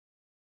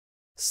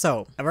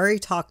So, I've already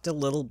talked a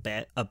little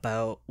bit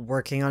about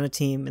working on a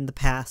team in the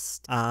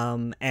past,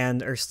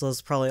 and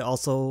Ursula's probably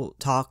also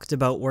talked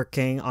about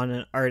working on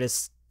an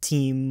artist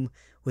team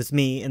with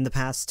me in the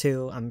past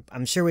too.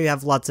 I'm sure we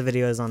have lots of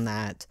videos on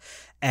that,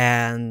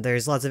 and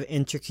there's lots of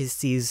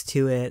intricacies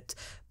to it.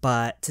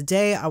 But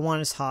today I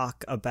want to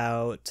talk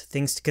about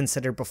things to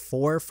consider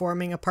before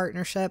forming a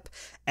partnership,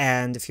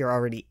 and if you're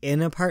already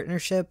in a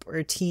partnership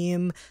or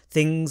team,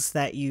 things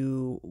that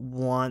you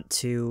want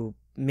to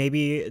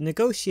maybe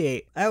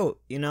negotiate out,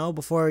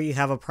 before you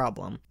have a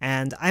problem.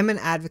 And I'm an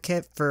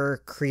advocate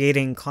for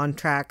creating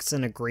contracts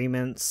and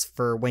agreements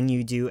for when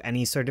you do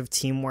any sort of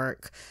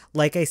teamwork.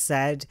 Like I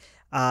said,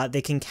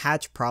 they can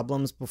catch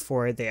problems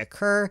before they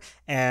occur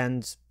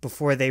and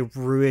before they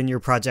ruin your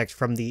project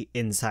from the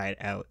inside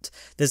out.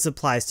 This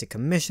applies to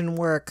commission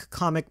work,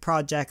 comic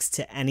projects,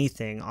 to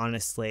anything,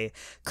 honestly.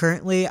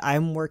 Currently,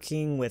 I'm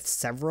working with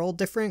several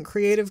different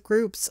creative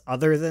groups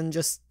other than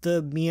just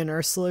the Me and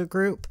Ursula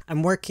group.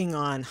 I'm working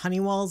on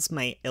Honeywalls,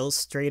 my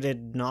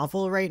illustrated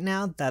novel right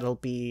now that'll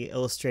be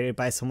illustrated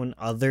by someone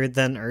other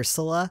than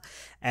Ursula,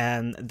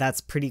 and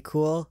that's pretty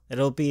cool.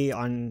 It'll be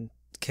on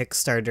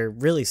Kickstarter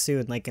really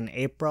soon, like in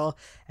April,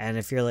 and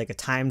if you're like a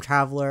time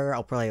traveler,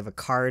 I'll probably have a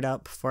card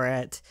up for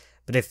it,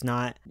 but if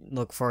not,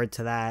 look forward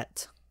to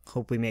that.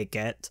 Hope we make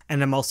it.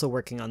 And I'm also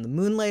working on the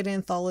Moonlight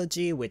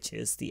Anthology, which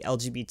is the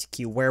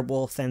LGBTQ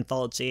werewolf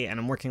anthology, and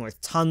I'm working with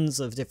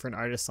tons of different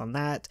artists on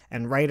that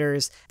and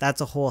writers.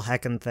 That's a whole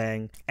heckin'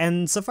 thing.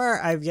 And so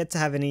far, I've yet to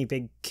have any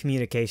big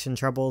communication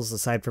troubles,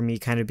 aside from me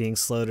kind of being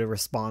slow to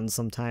respond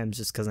sometimes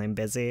just because I'm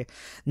busy.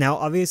 Now,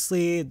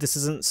 obviously, this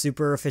isn't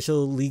super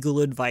official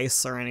legal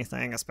advice or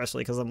anything,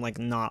 especially because I'm like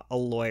not a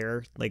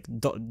lawyer. Like,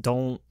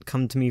 don't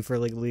come to me for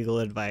like legal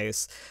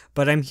advice.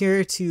 But I'm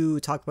here to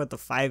talk about the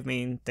 5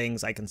 main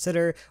things I consider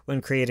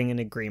when creating an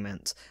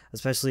agreement,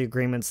 especially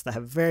agreements that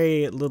have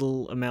very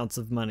little amounts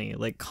of money.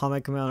 Like,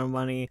 comic amount of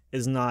money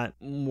is not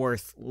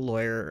worth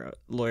lawyer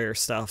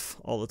stuff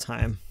all the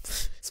time,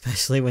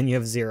 especially when you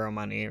have 0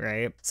 money,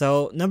 right?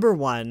 So number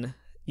 1,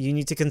 you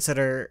need to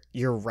consider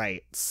your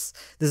rights.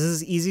 This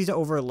is easy to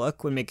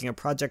overlook when making a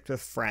project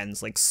with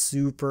friends, like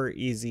super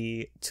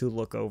easy to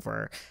look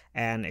over,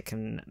 and it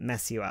can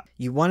mess you up.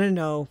 You want to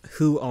know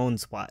who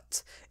owns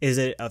what. Is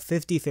it a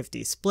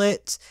 50-50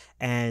 split?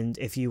 And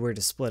if you were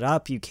to split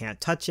up, you can't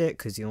touch it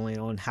because you only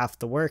own half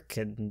the work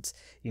and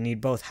you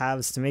need both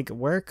halves to make it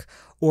work?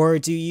 Or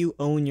do you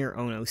own your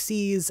own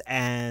OCs,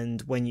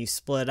 and when you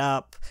split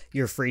up,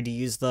 you're free to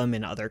use them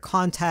in other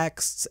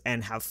contexts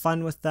and have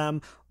fun with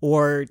them?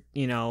 Or,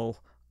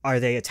 are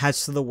they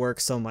attached to the work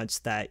so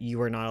much that you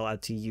are not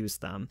allowed to use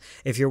them?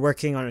 If you're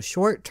working on a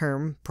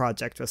short-term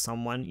project with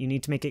someone, you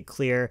need to make it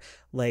clear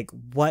like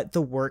what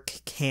the work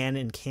can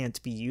and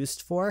can't be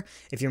used for.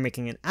 If you're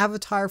making an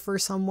avatar for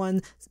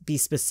someone, be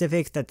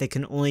specific that they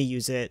can only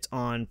use it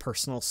on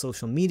personal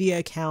social media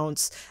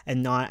accounts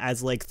and not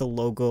as like the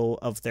logo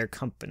of their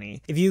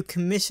company. If you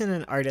commission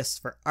an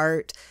artist for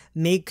art,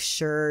 make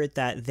sure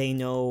that they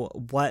know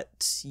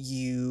what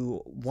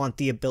you want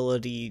the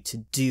ability to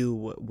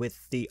do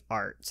with the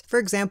art. For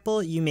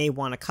example, you may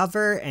want a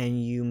cover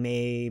and you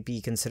may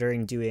be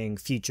considering doing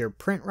future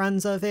print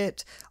runs of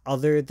it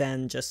other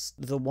than just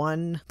the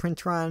one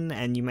print run,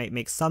 and you might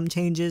make some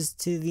changes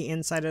to the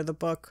inside of the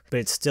book, but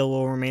it still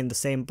will remain the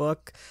same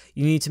book.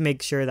 You need to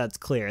make sure that's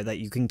clear, that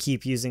you can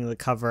keep using the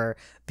cover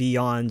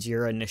beyond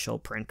your initial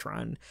print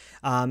run.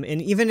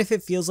 And even if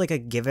it feels like a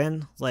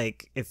given,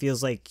 like it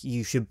feels like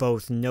you should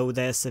both know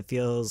this, it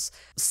feels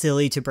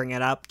silly to bring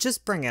it up,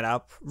 just bring it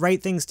up.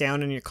 Write things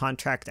down in your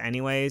contract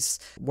anyways.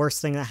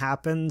 Worst thing that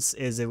happens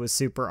is it was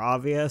super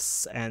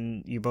obvious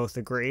and you both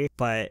agree,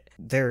 but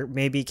there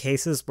may be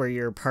cases where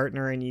your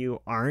partner and you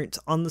aren't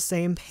on the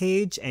same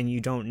page and you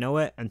don't know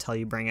it until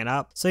you bring it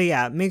up. So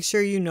yeah, make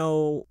sure you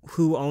know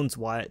who owns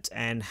what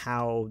and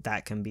how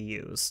that can be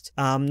used.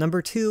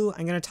 Number 2,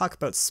 I'm going to talk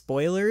about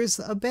spoilers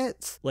a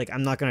bit. Like,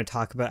 I'm not going to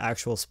talk about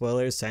actual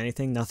spoilers to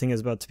anything. Nothing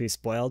is about to be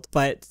spoiled,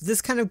 but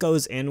this kind of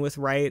goes in with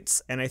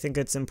rights, and I think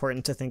it's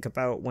important to think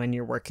about when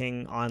you're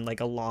working on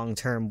like a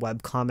long-term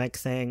webcomic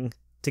thing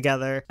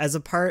together. As a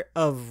part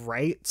of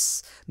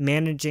rights,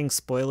 managing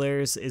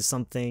spoilers is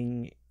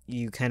something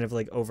you kind of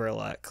like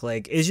overlook.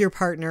 Like, is your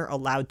partner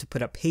allowed to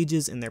put up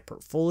pages in their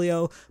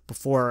portfolio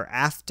before or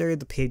after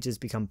the pages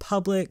become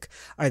public?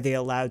 Are they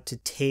allowed to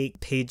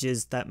take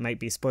pages that might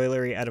be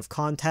spoilery out of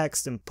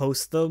context and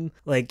post them?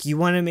 Like, you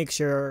want to make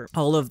sure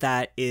all of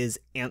that is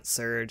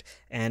answered,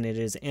 and it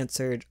is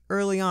answered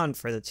early on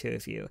for the two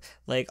of you.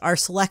 Like, are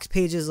select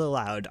pages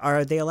allowed?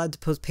 Are they allowed to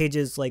post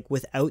pages like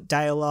without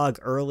dialogue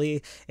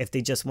early if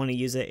they just want to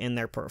use it in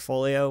their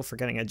portfolio for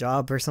getting a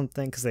job or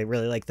something because they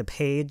really like the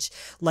page?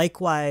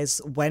 Likewise,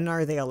 when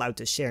are they allowed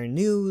to share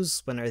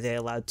news? When are they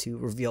allowed to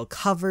reveal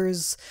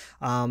covers,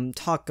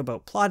 talk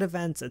about plot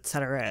events,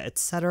 etc.,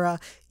 etc.?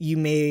 You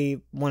may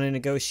want to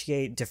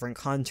negotiate different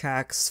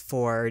contracts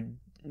for,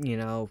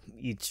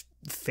 each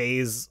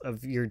phase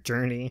of your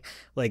journey.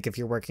 Like, if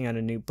you're working on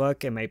a new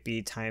book, it might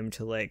be time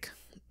to like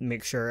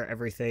make sure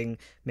everything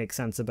makes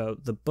sense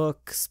about the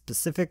book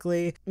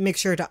specifically. Make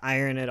sure to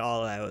iron it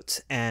all out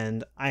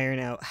and iron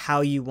out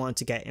how you want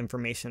to get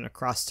information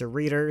across to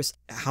readers.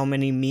 How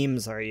many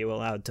memes are you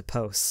allowed to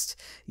post?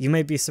 You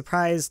might be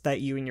surprised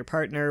that you and your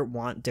partner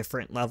want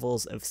different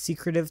levels of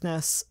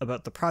secretiveness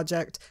about the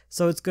project,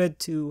 so it's good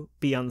to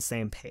be on the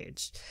same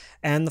page.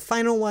 And the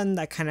final one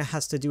that kind of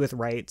has to do with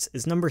rights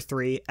is number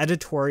 3,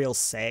 editorial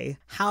say.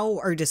 How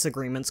are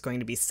disagreements going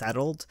to be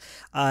settled?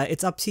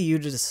 It's up to you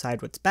to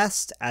decide what's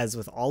best, as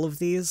with all of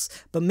these,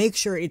 but make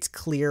sure it's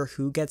clear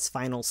who gets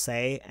final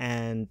say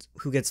and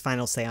who gets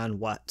final say on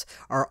what.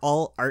 Are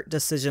all art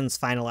decisions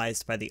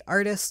finalized by the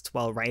artist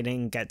while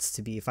writing gets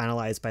to be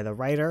finalized by the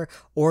writer,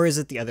 or is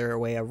it the other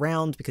way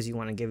around because you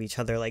want to give each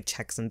other like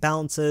checks and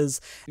balances,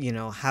 you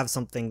know, have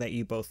something that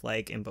you both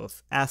like in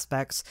both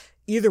aspects?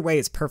 Either way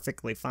is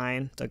perfectly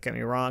fine, don't get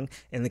me wrong.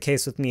 In the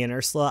case with me and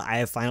Ursula, I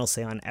have final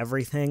say on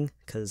everything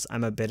because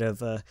I'm a bit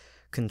of a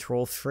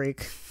control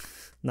freak.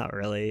 Not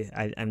really,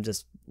 I'm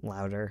just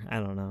louder,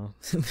 I don't know.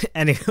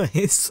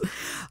 Anyways,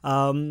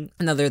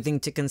 another thing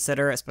to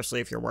consider, especially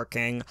if you're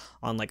working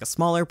on like a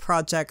smaller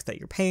project that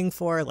you're paying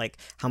for, like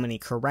how many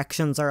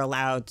corrections are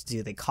allowed,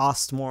 do they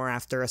cost more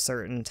after a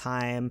certain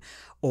time,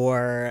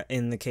 or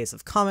in the case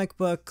of comic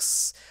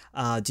books,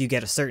 do you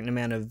get a certain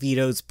amount of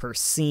vetoes per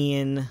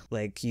scene?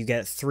 Like you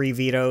get 3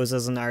 vetoes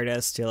as an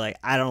artist, you're like,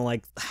 I don't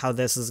like how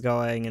this is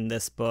going in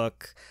this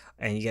book,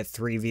 and you get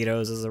 3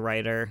 vetoes as a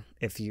writer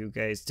if you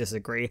guys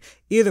disagree.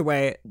 Either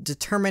way,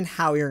 determine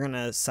how you're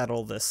gonna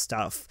settle this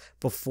stuff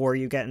before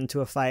you get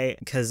into a fight,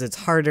 because it's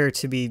harder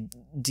to be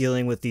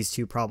dealing with these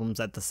 2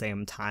 problems at the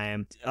same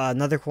time.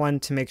 Another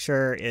one to make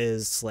sure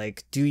is,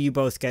 like, do you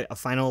both get a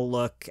final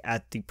look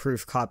at the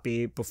proof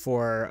copy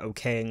before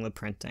okaying the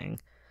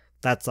printing?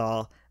 That's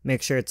all.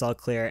 Make sure it's all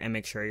clear and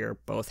make sure you're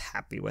both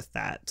happy with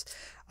that.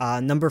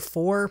 Number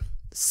 4,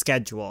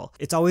 schedule.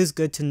 It's always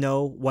good to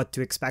know what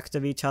to expect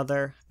of each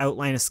other.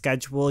 Outline a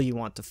schedule you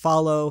want to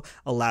follow,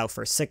 allow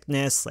for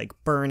sickness, like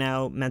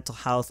burnout, mental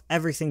health,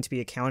 everything to be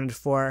accounted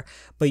for,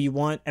 but you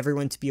want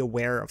everyone to be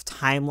aware of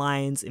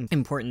timelines,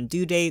 important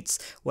due dates,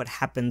 what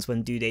happens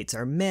when due dates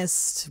are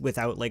missed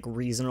without like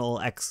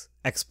reasonable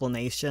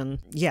explanation.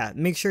 Yeah,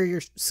 make sure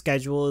your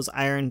schedule is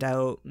ironed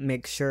out.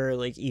 Make sure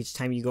like each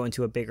time you go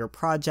into a bigger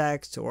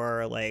project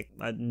or like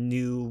a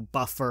new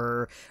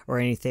buffer or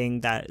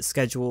anything, that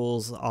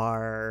schedules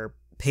are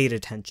paid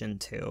attention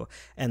to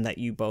and that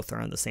you both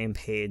are on the same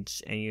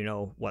page and you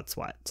know what's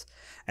what.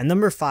 And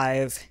number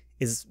 5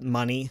 is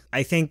money.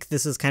 I think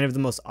this is kind of the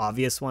most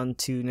obvious one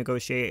to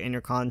negotiate in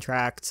your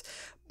contract,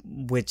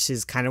 which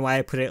is kind of why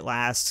I put it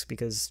last,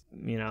 because,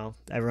 you know,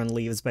 everyone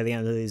leaves by the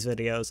end of these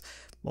videos.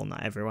 Well,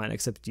 not everyone,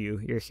 except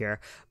you're here.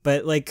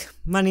 But, like,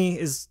 money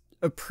is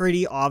a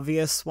pretty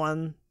obvious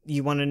one.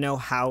 You want to know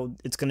how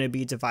it's going to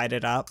be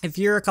divided up. If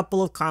you're a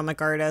couple of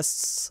comic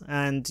artists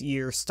and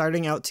you're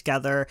starting out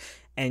together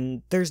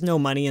and there's no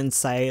money in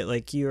sight,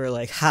 like you're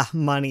like, ha,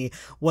 money,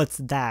 what's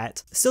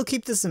that? Still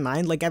keep this in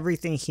mind, like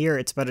everything here,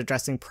 it's about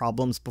addressing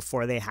problems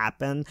before they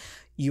happen.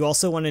 You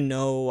also want to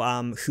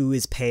know who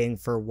is paying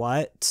for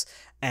what,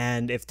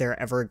 and if they're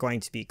ever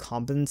going to be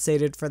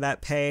compensated for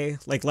that pay.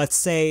 Like, let's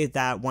say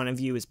that one of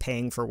you is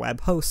paying for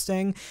web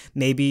hosting.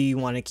 Maybe you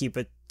want to keep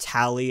a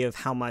tally of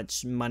how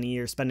much money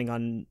you're spending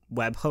on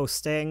web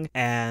hosting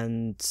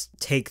and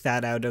take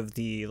that out of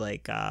the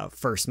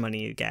first money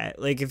you get.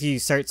 Like if you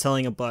start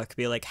selling a book,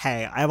 be like,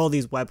 hey, I have all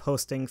these web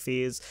hosting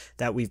fees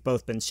that we've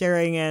both been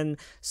sharing in,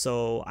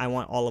 so I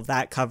want all of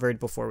that covered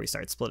before we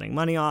start splitting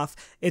money off.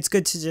 It's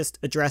good to just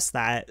address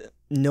that,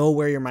 know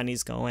where your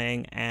money's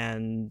going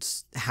and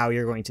how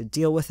you're going to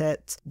deal with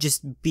it.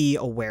 Just be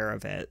aware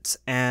of it.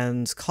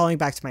 And calling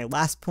back to my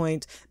last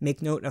point,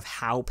 make note of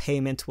how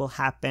payment will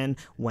happen.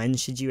 When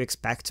should you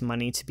expect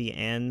money to be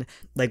in?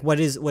 Like, what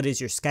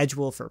is your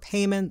schedule for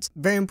payment?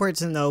 Very important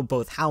to know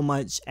both how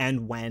much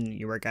and when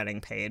you are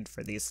getting paid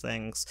for these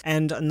things.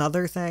 And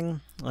another thing,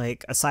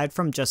 like aside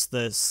from just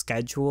the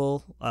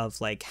schedule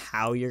of like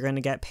how you're going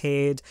to get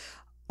paid,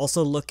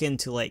 also look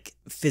into like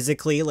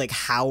physically, like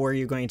how are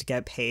you going to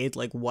get paid?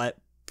 Like what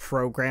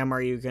program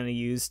are you going to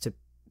use to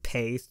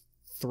pay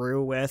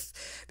through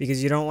with?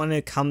 Because you don't want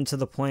to come to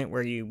the point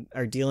where you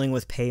are dealing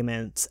with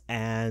payments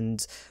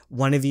and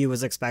one of you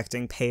is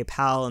expecting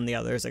PayPal and the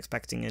other is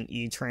expecting an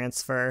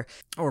e-transfer,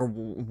 or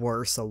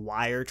worse, a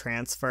wire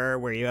transfer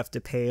where you have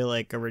to pay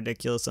like a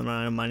ridiculous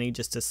amount of money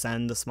just to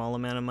send a small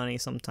amount of money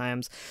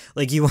sometimes.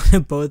 Like you want to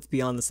both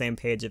be on the same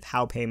page of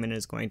how payment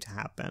is going to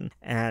happen.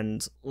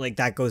 And like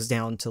that goes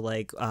down to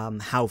like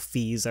how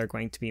fees are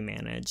going to be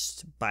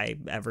managed by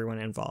everyone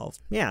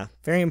involved. Yeah,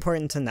 very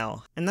important to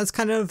know. And that's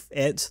kind of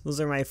it. Those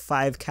are my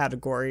 5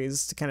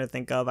 categories to kind of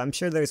think of. I'm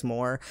sure there's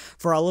more.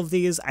 For all of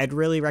these, I'd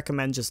really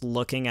recommend just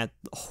looking at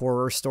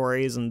horror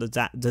stories and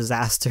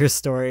disaster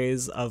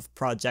stories of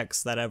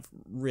projects that have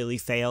really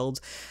failed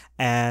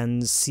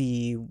and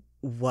see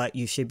what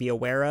you should be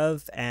aware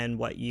of and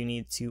what you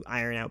need to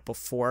iron out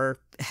before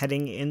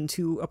heading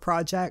into a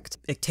project.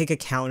 Take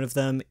account of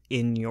them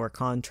in your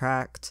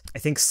contract. I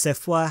think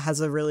SIFWA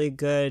has a really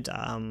good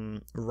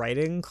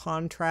writing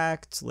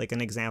contract, like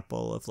an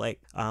example of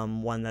like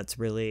one that's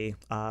really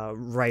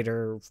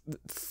writer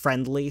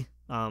friendly.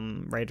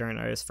 Writer and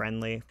artist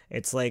friendly.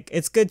 It's like,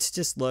 it's good to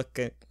just look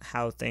at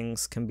how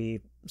things can be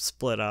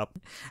split up.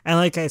 And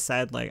like I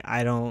said, like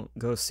I don't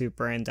go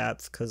super in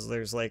depth because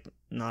there's like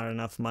not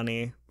enough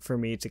money for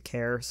me to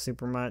care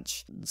super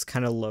much. It's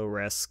kind of low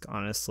risk,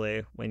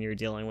 honestly, when you're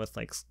dealing with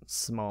like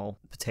small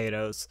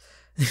potatoes.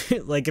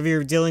 Like if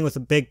you're dealing with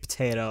a big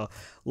potato,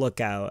 look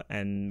out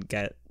and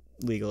get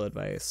legal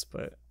advice.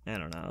 But I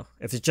don't know,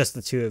 if it's just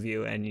the two of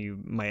you and you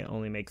might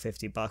only make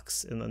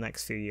 $50 in the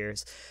next few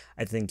years,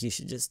 I think you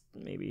should just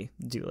maybe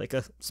do like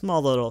a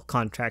small little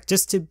contract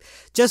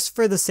just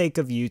for the sake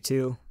of you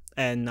two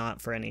and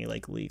not for any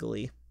like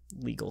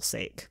legal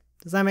sake.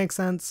 Does that make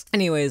sense?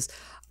 Anyways,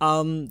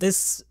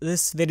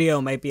 this video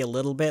might be a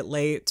little bit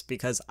late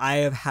because I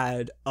have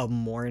had a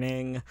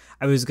morning.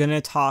 I was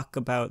gonna talk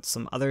about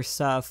some other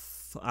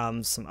stuff,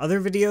 some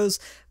other videos,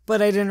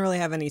 but I didn't really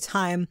have any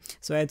time,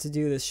 so I had to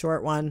do this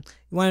short one.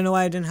 You want to know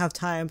why I didn't have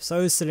time? So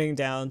I was sitting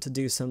down to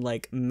do some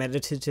like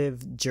meditative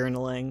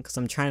journaling because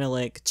I'm trying to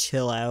like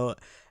chill out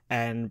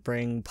and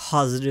bring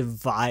positive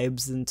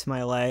vibes into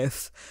my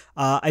life.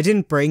 I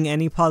didn't bring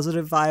any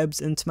positive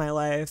vibes into my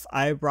life.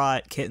 I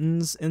brought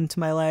kittens into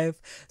my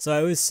life. So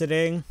I was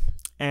sitting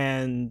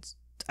and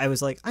I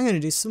was like, I'm going to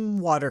do some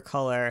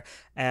watercolor.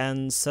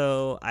 And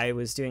so I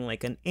was doing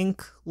like an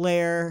ink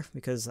layer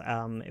because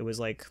it was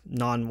like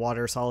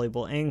non-water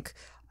soluble ink.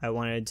 I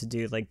wanted to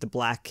do like the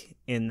black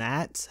in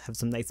that, have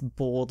some nice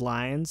bold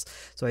lines.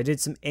 So I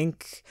did some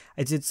ink,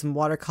 I did some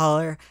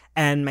watercolor,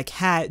 and my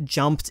cat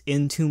jumped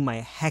into my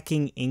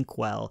hecking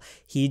inkwell.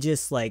 He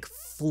just like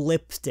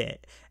flipped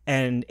it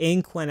and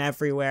ink went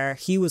everywhere.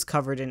 He was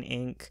covered in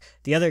ink.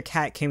 The other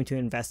cat came to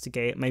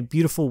investigate. My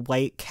beautiful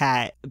white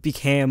cat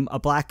became a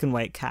black and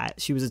white cat.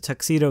 She was a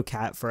tuxedo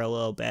cat for a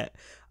little bit.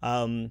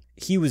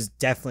 He was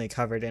definitely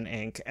covered in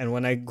ink, and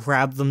when I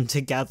grabbed them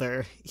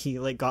together, he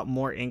like got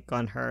more ink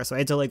on her, so I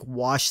had to like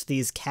wash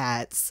these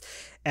cats,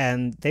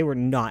 and they were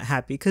not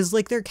happy because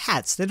like they're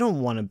cats, they don't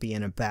want to be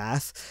in a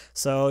bath.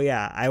 So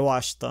yeah, I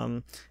washed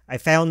them. I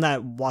found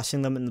that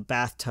washing them in the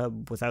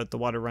bathtub without the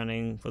water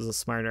running was a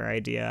smarter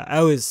idea. I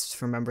always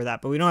remember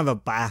that, but we don't have a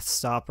bath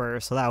stopper,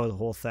 so that was a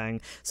whole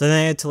thing. So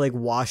then I had to like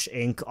wash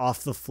ink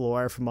off the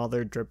floor from all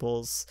their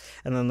dribbles,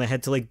 and then I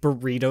had to like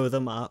burrito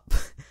them up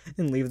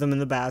and leave them in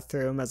the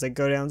bathroom as I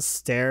go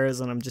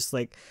downstairs, and I'm just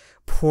like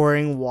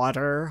pouring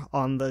water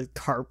on the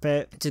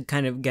carpet to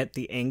kind of get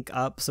the ink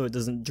up so it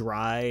doesn't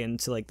dry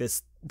into like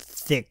this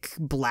thick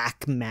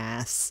black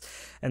mass.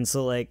 And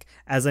so like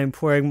as I'm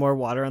pouring more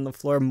water on the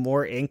floor,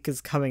 more ink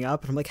is coming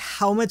up, and I'm like,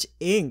 how much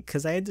ink?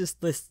 Because I had just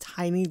this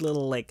tiny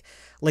little like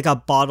a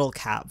bottle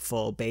cap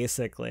full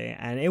basically,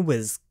 and it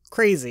was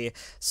crazy.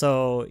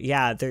 So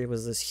yeah, there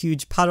was this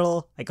huge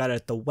puddle. I got it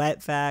at the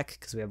wet vac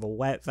because we have a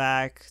wet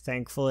vac,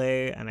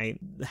 thankfully, and I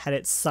had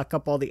it suck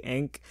up all the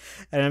ink,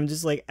 and I'm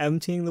just like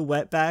emptying the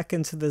wet vac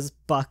into this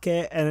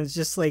bucket, and it's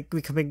just like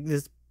becoming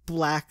this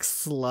black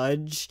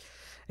sludge.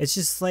 It's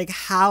just like,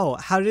 how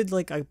did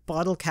like a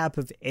bottle cap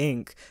of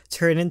ink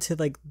turn into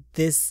like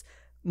this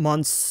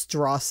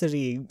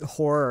monstrosity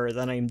horror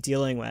that I'm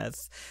dealing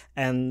with?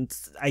 And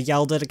I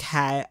yelled at a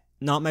cat.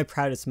 Not my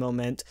proudest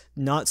moment,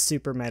 not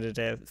super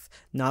meditative,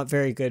 not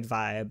very good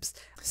vibes.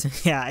 So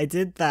yeah, I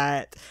did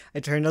that. I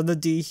turned on the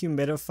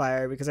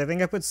dehumidifier because I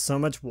think I put so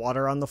much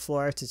water on the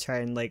floor to try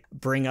and like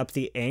bring up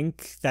the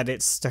ink that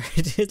it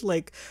started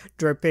like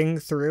dripping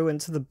through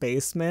into the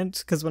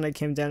basement. Because when I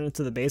came down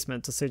into the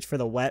basement to search for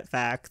the wet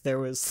vac, there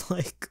was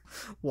like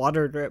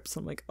water drips.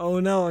 I'm like,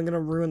 oh no, I'm gonna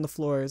ruin the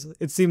floors.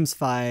 It seems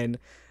fine.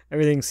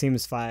 Everything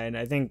seems fine.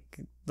 I think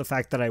the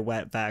fact that I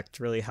wet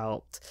vac'd really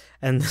helped.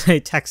 And then I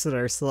texted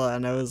Ursula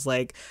and I was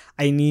like,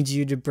 I need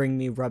you to bring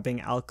me rubbing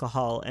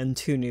alcohol and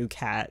 2 new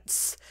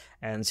cats.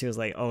 And she was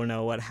like, oh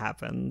no, what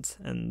happened?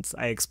 And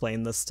I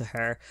explained this to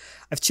her.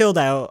 I've chilled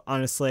out,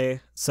 honestly.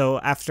 So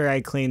after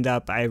I cleaned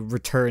up, I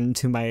returned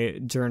to my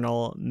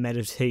journal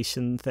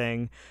meditation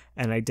thing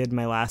and I did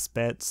my last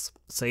bits.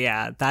 So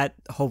yeah, that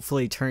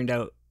hopefully turned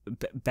out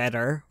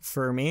better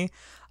for me.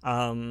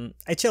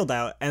 I chilled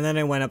out and then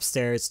I went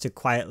upstairs to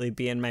quietly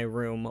be in my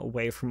room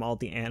away from all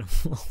the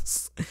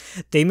animals.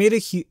 They made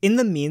in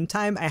the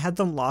meantime, I had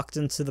them locked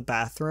into the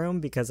bathroom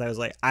because I was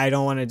like, I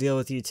don't want to deal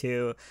with you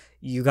two.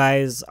 You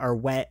guys are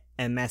wet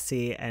and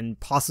messy and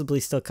possibly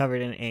still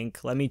covered in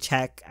ink. Let me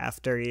check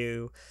after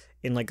you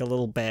in like a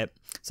little bit.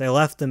 So I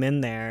left them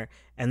in there,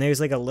 and there's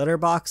like a litter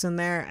box in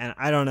there, and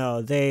I don't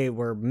know, they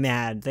were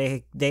mad.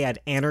 They had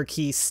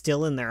anarchy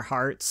still in their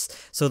hearts.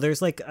 So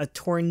there's like a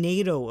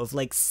tornado of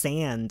like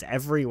sand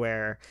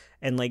everywhere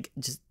and like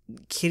just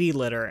kitty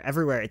litter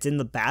everywhere. It's in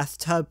the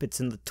bathtub, it's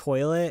in the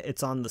toilet,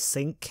 it's on the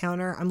sink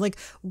counter. I'm like,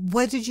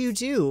 what did you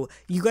do?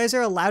 You guys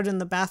are allowed in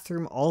the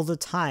bathroom all the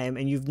time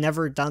and you've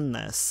never done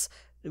this.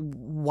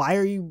 why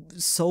are you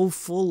so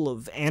full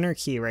of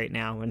anarchy right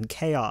now and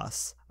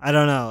chaos? I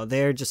don't know.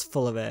 They're just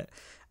full of it.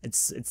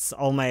 It's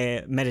all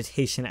my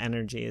meditation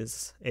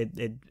energies.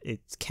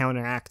 It's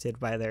counteracted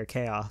by their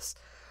chaos.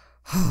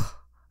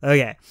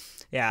 Okay.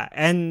 Yeah,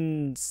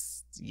 and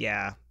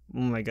yeah. Oh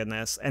my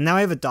goodness. And now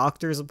I have a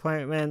doctor's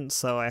appointment,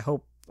 so I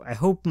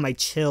hope my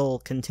chill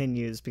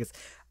continues, because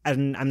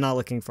I'm not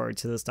looking forward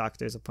to this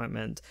doctor's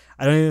appointment.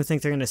 I don't even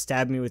think they're going to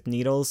stab me with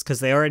needles,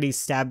 because they already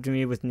stabbed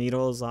me with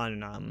needles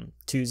on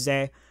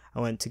Tuesday. I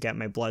went to get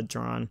my blood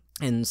drawn.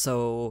 And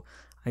so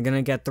I'm going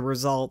to get the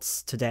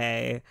results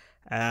today.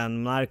 And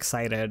I'm not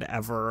excited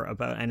ever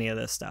about any of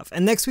this stuff.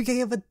 And next week I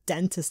have a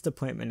dentist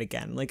appointment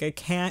again. Like, I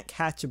can't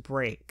catch a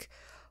break.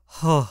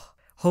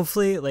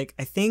 Hopefully, like,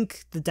 I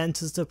think the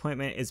dentist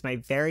appointment is my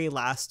very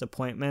last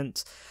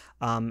appointment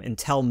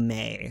until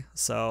May.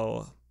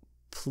 So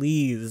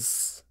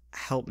please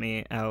help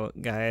me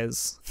out,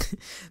 guys.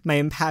 My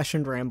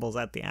impassioned rambles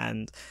at the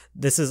end.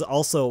 This is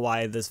also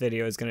why this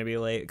video is going to be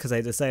late, because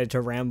I decided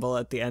to ramble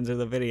at the end of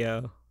the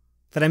video.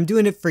 But I'm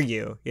doing it for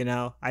you, you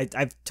know?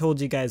 I've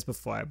told you guys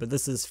before, but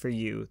this is for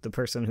you, the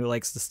person who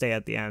likes to stay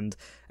at the end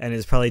and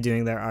is probably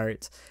doing their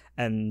art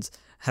and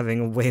having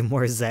a way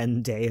more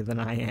zen day than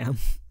I am.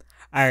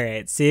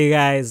 Alright, see you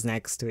guys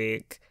next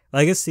week.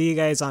 Well, I guess see you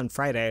guys on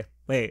Friday.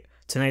 Wait,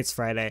 tonight's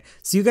Friday.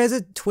 See you guys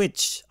at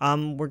Twitch.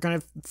 We're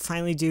gonna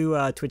finally do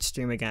a Twitch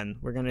stream again.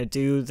 We're gonna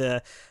do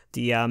the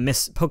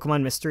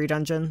Pokemon Mystery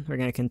Dungeon. We're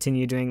gonna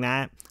continue doing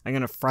that. I'm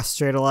gonna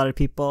frustrate a lot of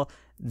people.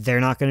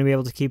 They're not gonna be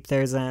able to keep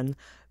their zen,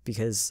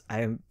 because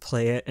I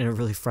play it in a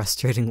really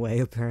frustrating way,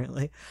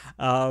 apparently.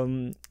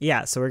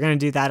 Yeah, so we're gonna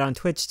do that on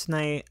Twitch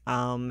tonight.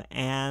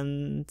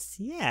 And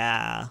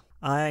yeah,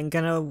 I'm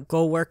gonna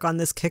go work on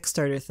this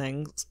Kickstarter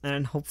thing,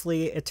 and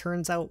hopefully it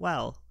turns out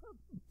well.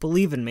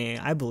 Believe in me.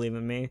 I believe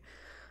in me.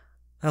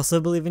 I also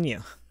believe in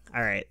you.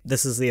 Alright,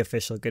 this is the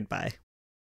official goodbye.